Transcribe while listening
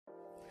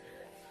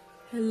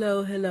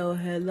Hello, hello,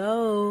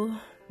 hello.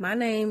 My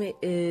name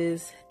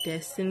is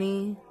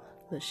Destiny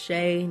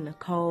Lachey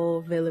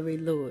Nicole Valerie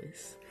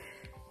Lewis.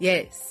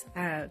 Yes,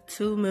 I have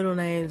 2 middle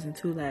names and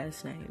 2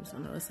 last names. I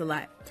know it's a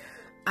lot.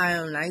 I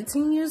am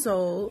 19 years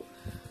old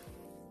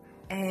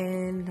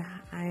and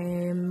I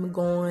am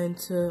going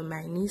to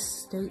McNeese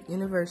State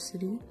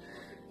University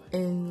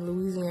in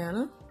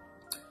Louisiana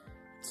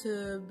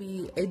to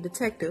be a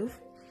detective.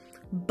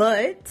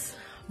 But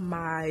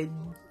my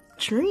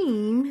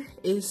dream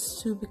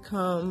is to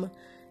become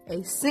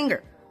a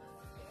singer.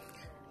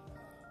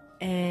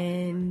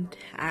 And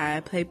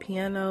I play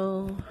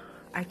piano,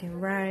 I can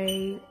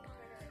write,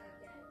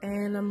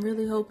 and I'm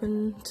really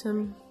hoping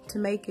to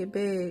make it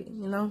big,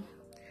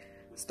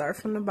 Start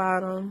from the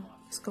bottom.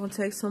 It's gonna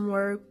take some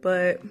work,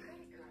 but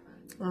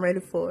I'm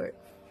ready for it.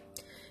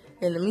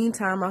 In the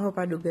meantime, I hope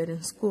I do good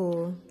in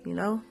school,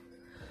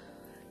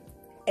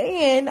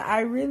 And I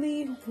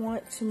really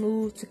want to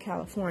move to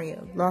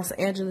California, Los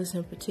Angeles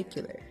in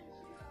particular.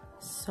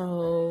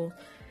 So,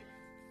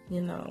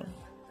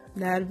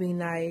 that'd be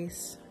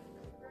nice.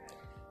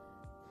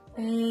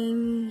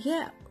 And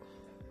yeah,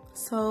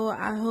 so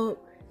I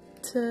hope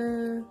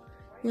to,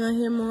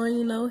 hear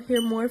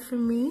more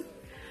from me.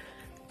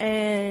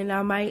 And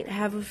I might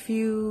have a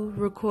few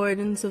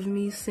recordings of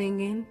me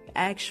singing,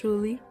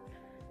 actually.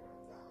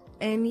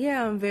 And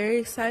yeah, I'm very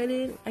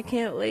excited. I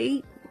can't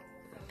wait.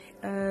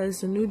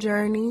 It's a new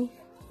journey,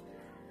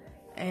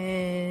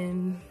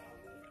 and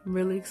I'm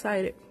really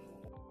excited.